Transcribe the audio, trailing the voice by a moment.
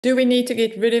Do we need to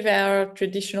get rid of our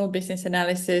traditional business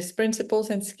analysis principles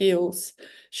and skills?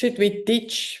 Should we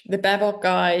ditch the Babok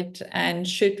guide, and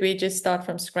should we just start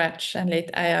from scratch and let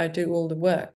AI do all the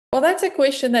work? Well, that's a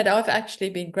question that I've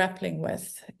actually been grappling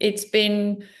with. It's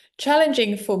been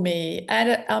challenging for me,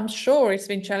 and I'm sure it's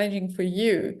been challenging for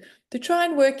you, to try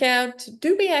and work out,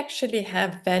 do we actually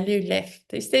have value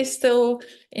left? Is there still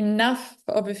enough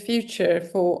of a future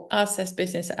for us as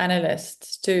business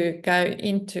analysts to go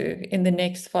into in the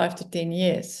next 5 to 10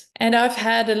 years? And I've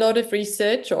had a lot of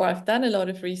research, or I've done a lot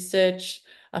of research.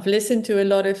 I've listened to a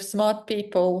lot of smart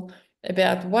people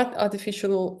about what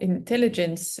artificial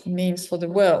intelligence means for the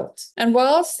world. And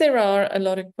whilst there are a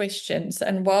lot of questions,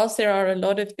 and whilst there are a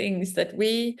lot of things that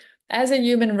we as a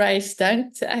human race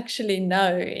don't actually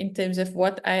know in terms of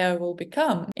what AI will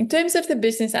become, in terms of the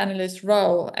business analyst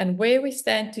role and where we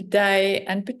stand today,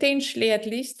 and potentially at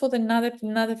least for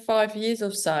another 5 years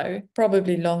or so,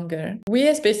 probably longer, we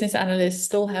as business analysts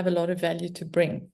still have a lot of value to bring.